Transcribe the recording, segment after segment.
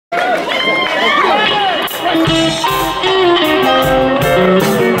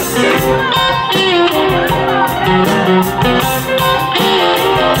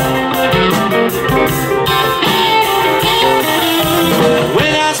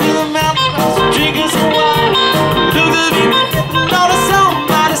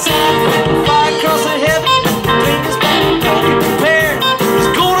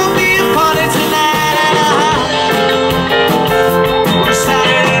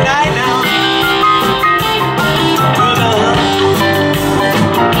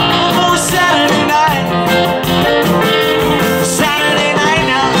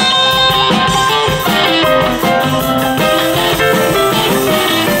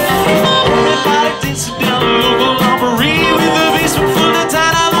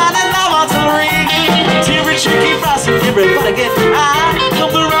Everybody get high,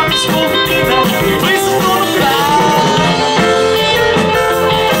 come around and smoke it down. The place is gonna fly.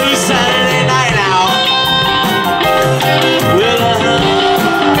 It's Saturday night now. Well,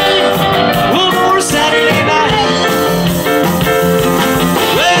 one more Saturday night.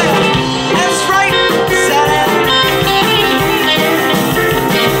 Well, that's right, Saturday night.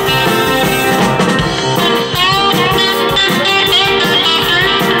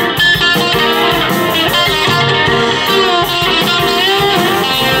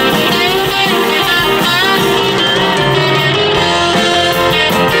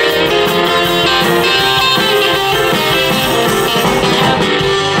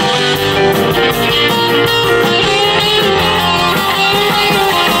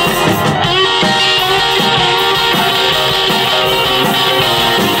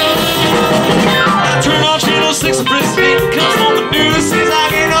 Six president comes on the news, says I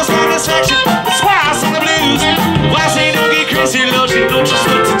get no satisfaction. That's why I sing the blues. Why say don't get crazy, Lord, she don't just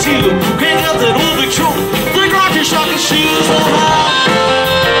look to two. Crank up that old big trunk, bring rock your shocking shoes.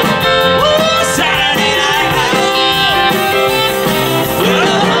 Saturday night now.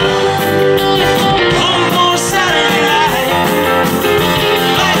 One more Saturday night.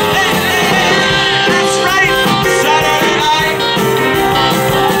 That's right, Saturday night.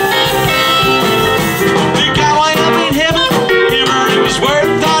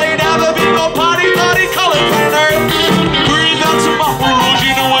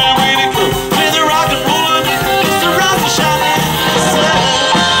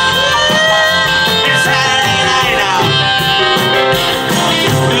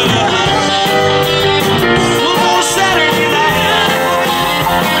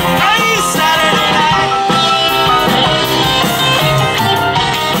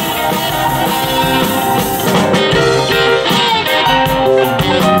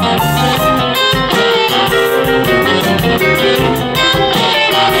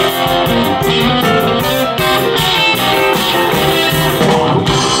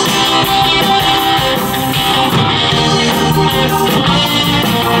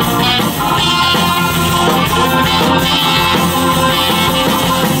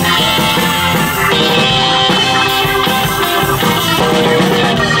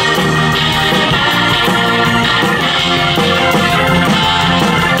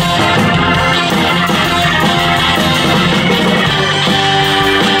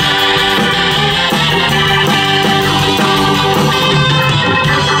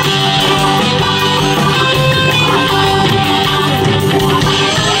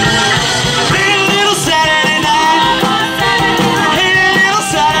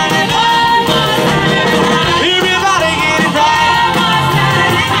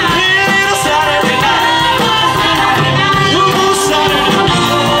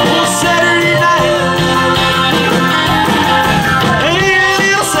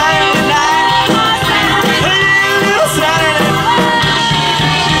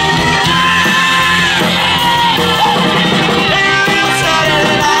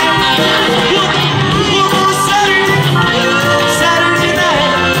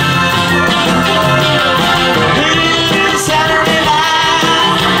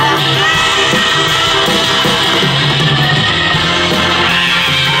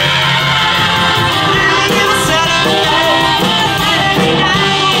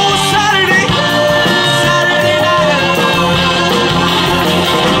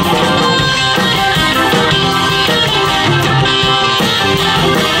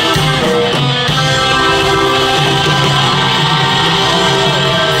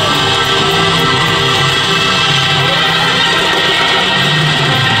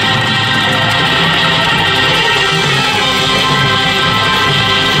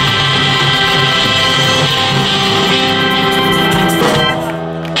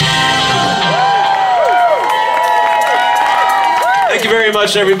 Thank you very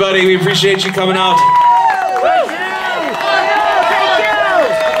much, everybody. We appreciate you coming out.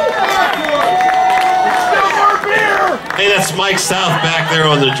 Hey, that's Mike South back there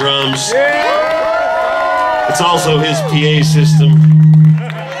on the drums. It's also his PA system,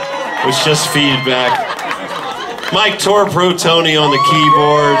 which just feedback. Mike Torpro Tony on the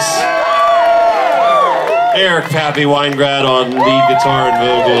keyboards. Eric Pappy Weingrad on lead guitar and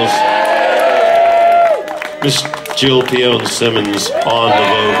vocals. Miss Jill Pione Simmons on the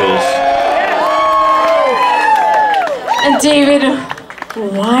vocals. And David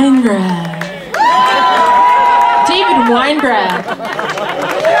Weingrad. David Weingrad.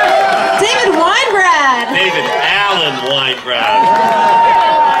 David Weingrad. David Allen Weingrad.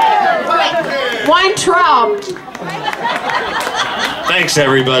 Weintraub. Thanks,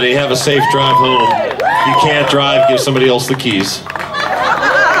 everybody. Have a safe drive home. If you can't drive, give somebody else the keys.